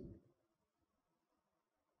meeting.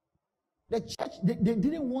 The church, they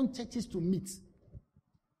didn't want churches to meet.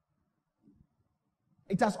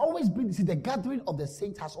 It has always been, the gathering of the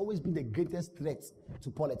saints has always been the greatest threat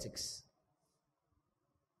to politics,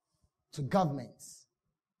 to governments.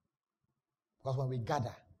 Because when we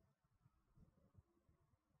gather,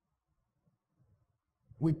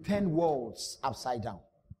 we turn worlds upside down.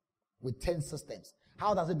 We turn systems.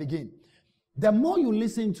 How does it begin? The more you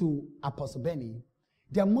listen to Apostle Bennie,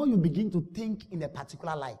 the more you begin to think in a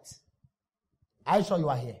particular light. Are you sure you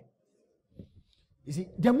are here? You see,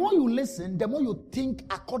 the more you listen, the more you think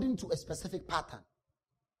according to a specific pattern.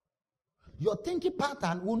 Your thinking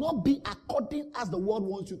pattern will not be according as the world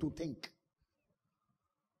wants you to think.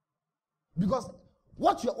 Because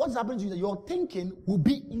what's happening to you, your thinking will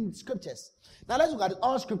be in scriptures. Now let's look at it.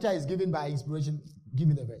 All scripture is given by inspiration. Give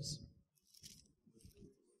me the verse.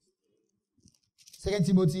 2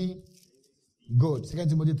 Timothy. Good. 2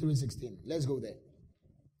 Timothy 3:16. Let's go there.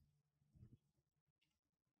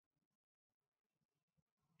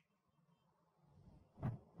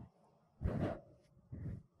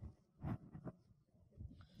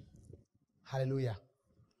 Hallelujah.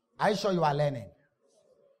 Are you sure you are learning?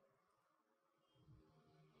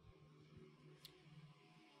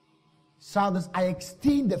 Shout this, I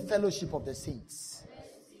esteem the fellowship of the saints.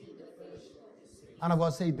 And I'm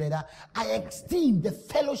going to say it better. I esteem the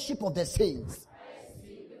fellowship of the saints.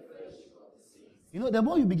 You know, the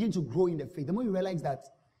more you begin to grow in the faith, the more you realize that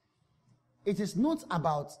it is not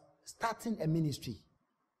about starting a ministry.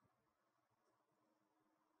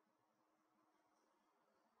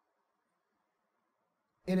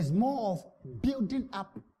 It is more of building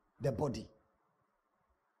up the body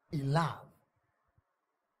in love.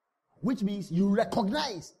 Which means you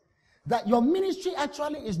recognize that your ministry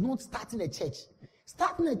actually is not starting a church.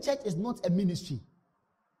 Starting a church is not a ministry.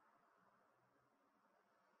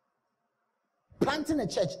 Planting a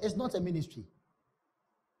church is not a ministry.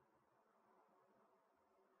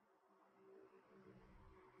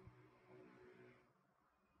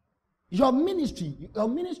 Your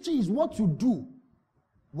ministry is what you do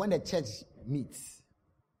when the church meets.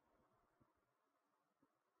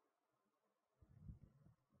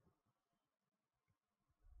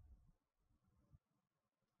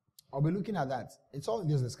 I'll be looking at that. It's all in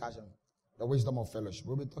this discussion. The wisdom of fellowship.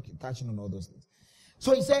 We'll be touching on all those things.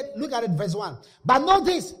 So he said, look at it, verse 1. But know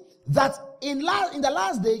this, that in the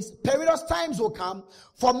last days, perilous times will come,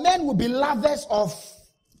 for men will be lovers of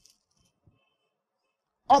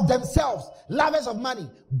themselves, lovers of money,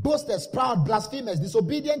 boasters, proud, blasphemers,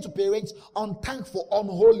 disobedient to parents, unthankful,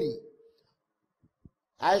 unholy.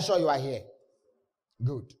 Are you sure you are here?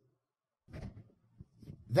 Good.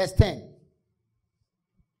 Verse 10.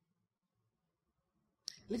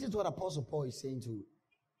 Listen to what Apostle Paul is saying to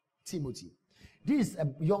Timothy. This is a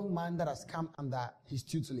young man that has come under his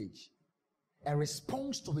tutelage, a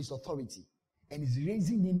response to his authority, and is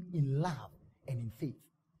raising him in love and in faith.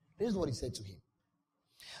 This is what he said to him.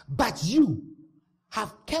 But you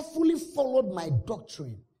have carefully followed my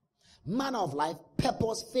doctrine, manner of life,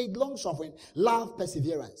 purpose, faith, long-suffering, love,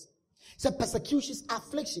 perseverance. So persecutions,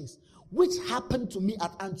 afflictions, which happened to me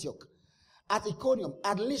at Antioch, at Iconium,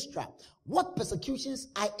 at Lystra. What persecutions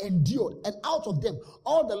I endured, and out of them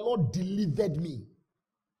all the Lord delivered me.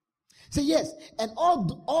 Say yes, and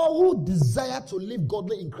all who desire to live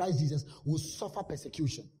godly in Christ Jesus will suffer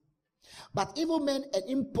persecution. But evil men and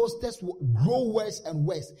impostors will grow worse and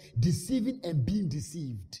worse, deceiving and being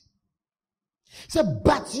deceived. Say,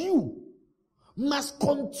 but you must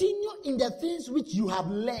continue in the things which you have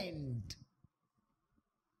learned.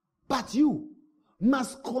 But you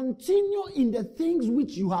must continue in the things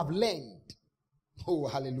which you have learned. Oh,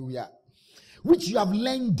 hallelujah. Which you have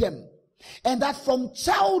learned them. And that from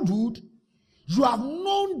childhood you have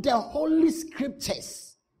known the holy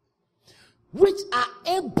scriptures, which are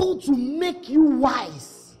able to make you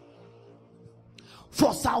wise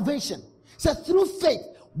for salvation. So through faith,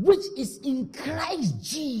 which is in Christ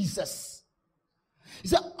Jesus.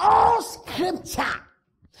 So all scripture.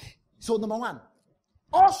 So number one,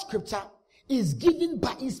 all scripture is given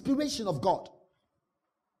by inspiration of God.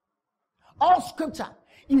 All scripture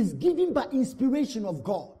is given by inspiration of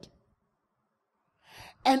God.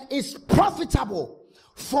 And is profitable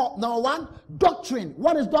for, number one, doctrine.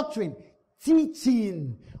 What is doctrine?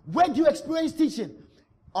 Teaching. Where do you experience teaching?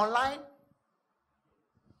 Online?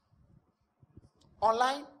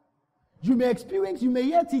 Online? You may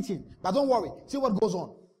hear teaching, but don't worry. See what goes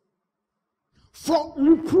on. For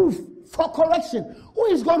reproof, for correction. Who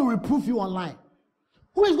is going to reproof you online?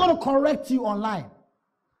 Who is going to correct you online?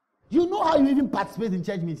 You know how you even participate in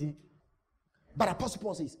church meeting? But Apostle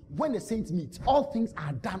Paul says, when the saints meet, all things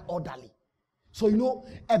are done orderly. So you know,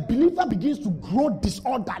 a believer begins to grow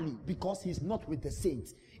disorderly because he's not with the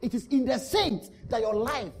saints. It is in the saints that your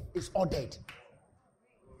life is ordered.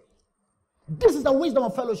 This is the wisdom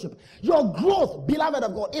of fellowship. Your growth, beloved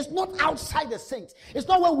of God, is not outside the saints. It's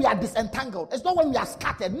not when we are disentangled. It's not when we are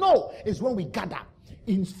scattered. No, it's when we gather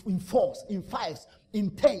in fours, in fives,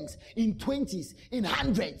 in tens, in 20s, in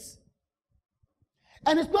hundreds.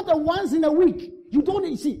 And it's not a once in a week. You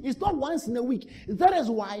don't see, it's not once in a week. That is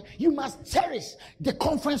why you must cherish the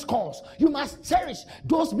conference calls. You must cherish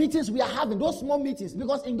those meetings we are having, those small meetings,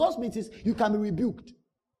 because in those meetings you can be rebuked.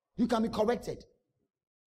 You can be corrected.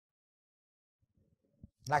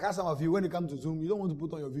 Like as some of you, when you come to Zoom, you don't want to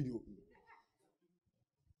put on your video.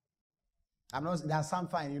 There are some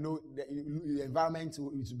fine, the environment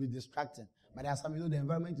will be distracting. But there are some, the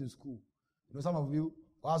environment is cool. Some of you,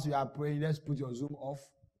 whilst you are praying, just put your Zoom off.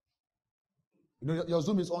 Your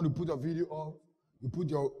Zoom is on, you put your video off, you put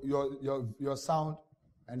your sound,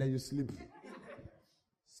 and then you sleep.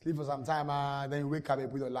 Sleep for some time, then you wake up and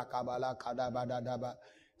put your lakaba, kadaba.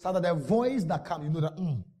 So that the voice that comes,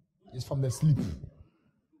 that is from the sleep.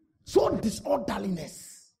 So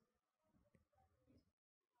disorderliness.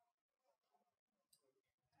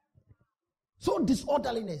 So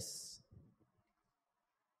disorderliness.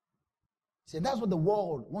 See, that's what the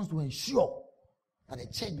world wants to ensure that the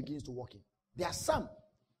church begins to work in. There are some.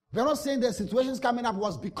 We're not saying the situations coming up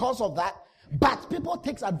was because of that, but people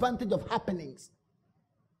take advantage of happenings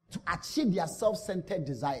to achieve their self-centered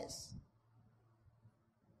desires.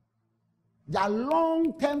 Their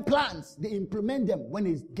long-term plans, they implement them when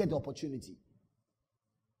they get the opportunity.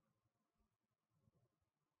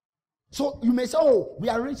 So you may say, oh, we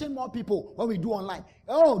are reaching more people when we do online.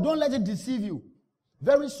 Oh, don't let it deceive you.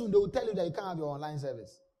 Very soon they will tell you that you can't have your online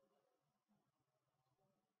service.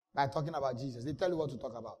 By talking about Jesus. They tell you what to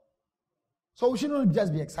talk about. So we shouldn't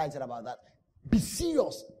just be excited about that. Be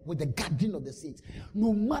serious with the gathering of the saints.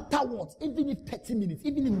 No matter what, even if 30 minutes,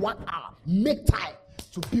 even if 1 hour, make time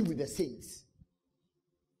to be with the saints.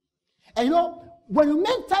 And you know, when you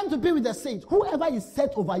make time to be with the saints, whoever is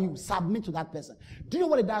set over you, submit to that person. Do you know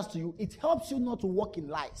what it does to you? It helps you not to walk in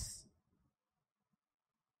lies.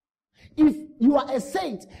 If you are a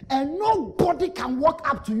saint and nobody can walk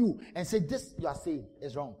up to you and say, this you are saying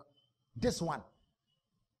is wrong. This one,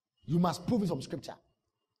 you must prove it from scripture.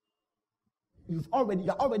 You're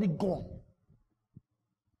already gone.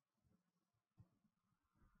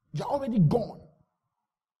 You're already gone.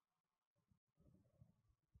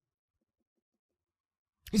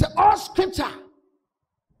 He said, all scripture.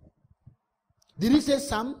 Did he say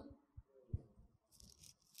some?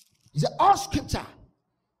 He said, all scripture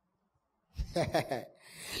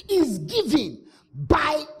is given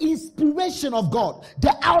by inspiration of God, the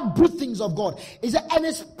outbreathings of God. He said, and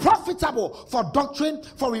is profitable for doctrine,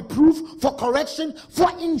 for reproof, for correction, for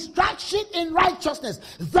instruction in righteousness,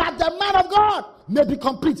 that the man of God may be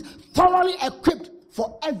complete, thoroughly equipped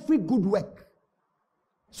for every good work.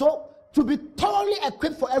 So, to be thoroughly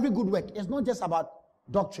equipped for every good work is not just about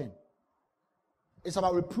doctrine. It's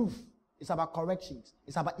about reproof. It's about corrections.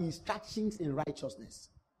 It's about instructions in righteousness.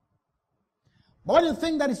 But when you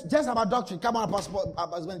think that it's just about doctrine, come on,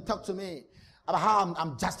 Apostle, talk to me about how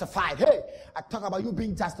I'm justified. Hey, I talk about you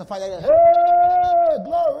being justified. Hey,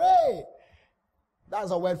 glory.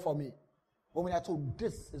 That's a word for me. But when I told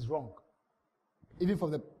this is wrong, even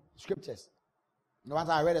from the scriptures. The one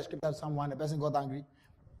time I read a scripture to someone, the person got angry.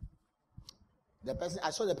 I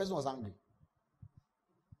saw the person was angry.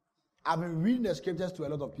 I've been reading the scriptures to a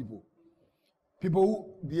lot of people.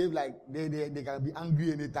 People who behave like they can be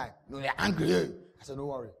angry anytime. No, they're angry. I said, don't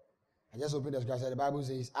worry. I just opened the scripture. The Bible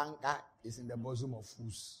says, anger is in the bosom of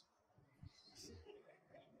fools.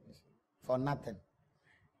 For nothing.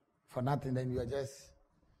 For nothing, then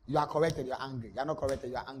you are corrected, you are angry. You are not corrected,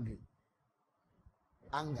 you are angry.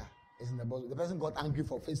 Anger is in the bosom. The person got angry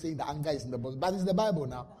for saying the anger is in the bosom. But it's the Bible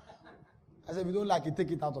now. I said, if you don't like it, take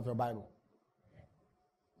it out of your Bible.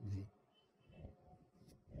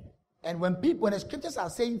 And when the scriptures are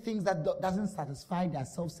saying things that doesn't satisfy their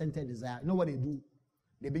self-centered desire, you know what they do?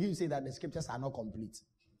 They begin to say that the scriptures are not complete.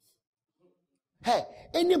 Hey,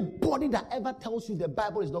 anybody that ever tells you the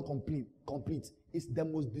Bible is not complete is the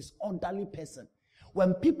most disorderly person.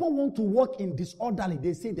 When people want to walk in disorderly,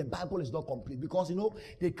 they say the Bible is not complete because,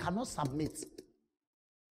 they cannot submit.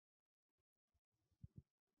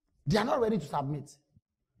 They are not ready to submit.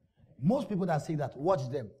 Most people that say that, watch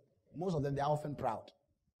them. Most of them, they are often proud.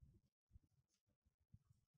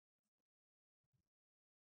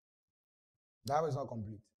 The Bible is not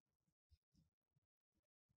complete.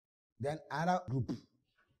 Then another group,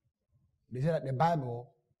 they say that the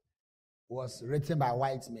Bible was written by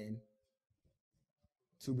white men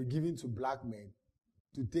to be given to black men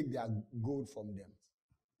to take their gold from them.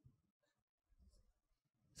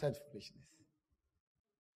 Such foolishness.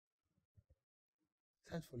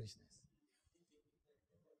 Such foolishness.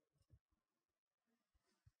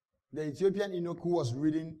 The Ethiopian eunuch who was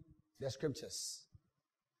reading the scriptures,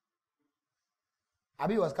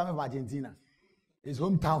 Abi was coming from Argentina. His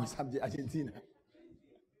hometown is Argentina.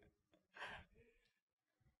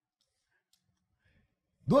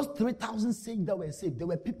 Those 3,000 saints that were saved, they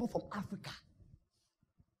were people from Africa,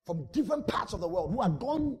 from different parts of the world who had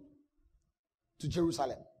gone to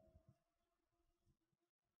Jerusalem.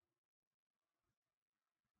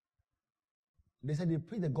 They said they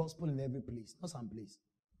preach the gospel in every place, not some place.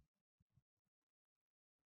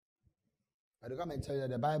 But they come and tell you that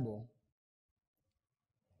the Bible,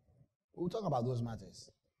 we'll talk about those matters,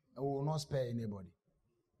 and we will not spare anybody.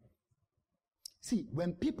 See,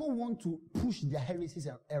 when people want to push their heresies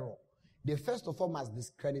and error, they first of all must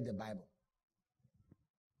discredit the Bible.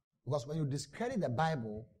 Because when you discredit the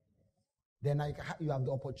Bible, then you have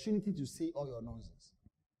the opportunity to say all your nonsense.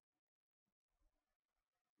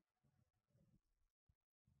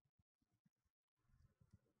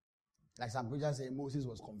 Like some preachers say, Moses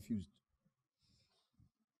was confused.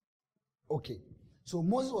 Okay. So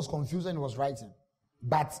Moses was confused and he was writing.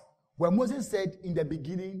 But when Moses said in the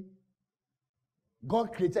beginning,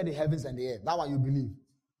 God created the heavens and the earth, that one you believe.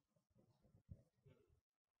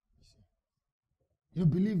 You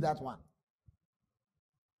believe that one.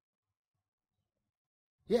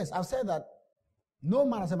 Yes, I've said that no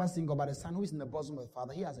man has ever seen God, but the Son who is in the bosom of the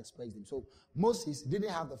Father, he has expressed him. So Moses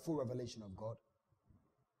didn't have the full revelation of God.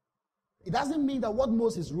 It doesn't mean that what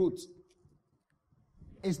Moses wrote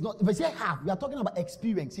is not, if I say half, we are talking about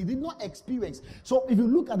experience. He did not experience. So if you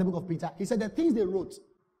look at the book of Peter, he said the things they wrote,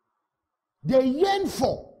 they yearn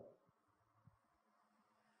for.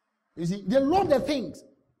 You see, they wrote the things,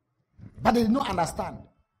 but they did not understand.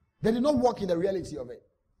 They did not walk in the reality of it.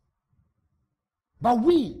 But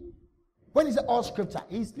when he said all scripture,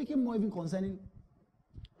 he's speaking more even concerning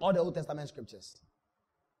all the Old Testament scriptures.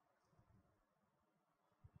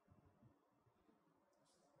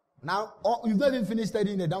 Now, you've not even finished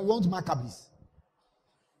studying it. Now we want Maccabees.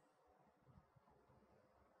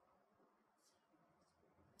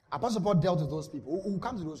 Apostle Paul dealt with those people. Who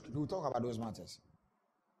come to those people, we'll talk about those matters.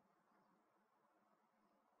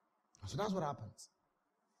 So that's what happens.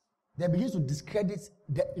 They begin to discredit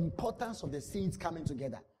the importance of the saints coming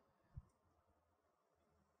together.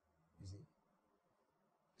 You see?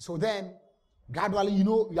 So then, gradually,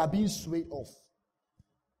 you are being swayed off.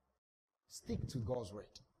 Stick to God's word.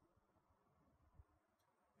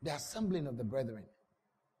 The assembling of the brethren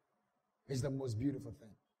is the most beautiful thing.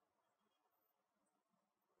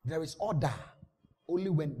 There is order only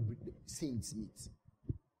when saints meet.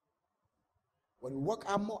 When you walk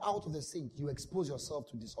out of the saints, you expose yourself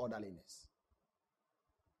to disorderliness.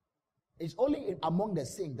 It's only among the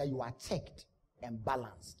saints that you are checked and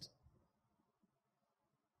balanced.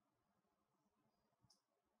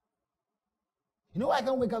 You know why I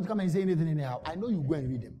can't wake up to come and say anything anyhow? I know you go and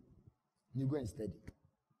read them. You go and study.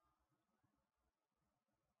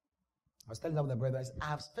 I was telling some of the brothers, I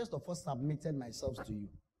have first of all submitted myself to you.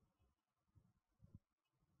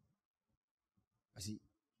 I see.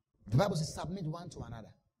 The Bible says submit one to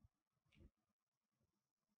another.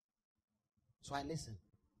 So I listen.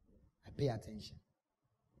 I pay attention.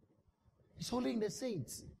 It's only in the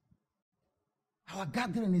saints. Our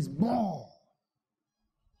gathering is more.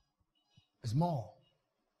 It's more.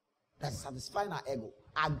 That's satisfying our ego.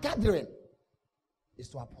 Our gathering is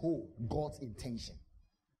to uphold God's intention.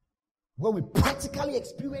 When we practically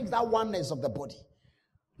experience that oneness of the body,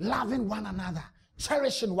 loving one another,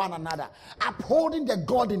 cherishing one another, upholding the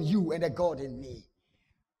God in you and the God in me,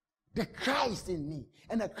 the Christ in me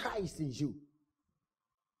and the Christ in you,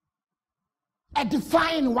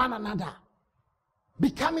 edifying one another,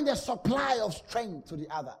 becoming the supply of strength to the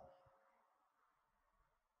other,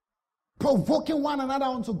 provoking one another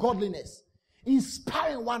unto godliness,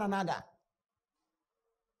 inspiring one another,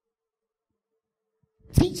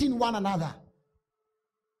 teaching one another.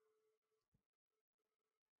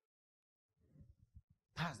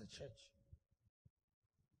 That's the church.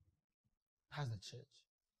 That's the church.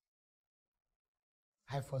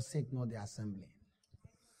 I forsake not the assembly.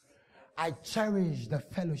 I cherish the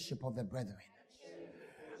fellowship of the brethren.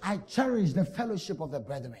 I cherish the fellowship of the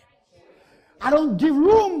brethren. I don't give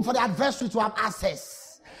room for the adversary to have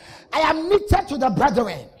access. I am knitted to the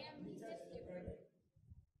brethren.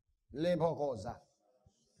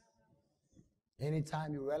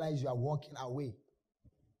 Anytime you realize you are walking away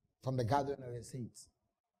from the gathering of the saints,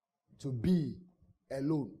 to be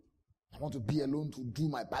alone. I want to be alone to do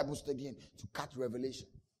my Bible study and to catch revelation.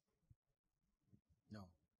 No.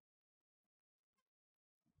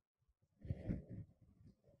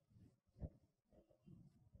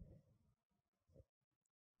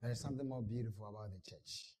 There is something more beautiful about the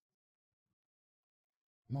church.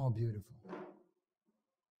 More beautiful.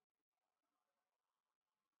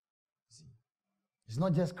 See, it's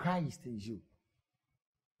not just Christ in you,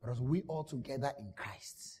 but we all together in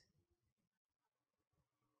Christ.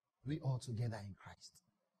 We all together in Christ.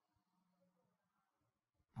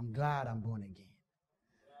 I'm glad I'm born again.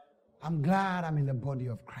 I'm glad I'm in the body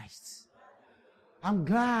of Christ. I'm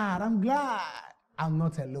glad I'm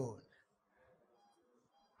not alone.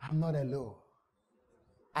 I'm not alone.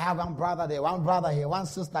 I have one brother there, one brother here, one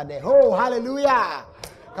sister there. Oh, hallelujah.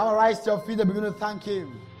 Come on, rise to your feet and begin to thank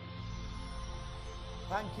him.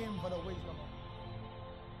 Thank him for the wisdom of God.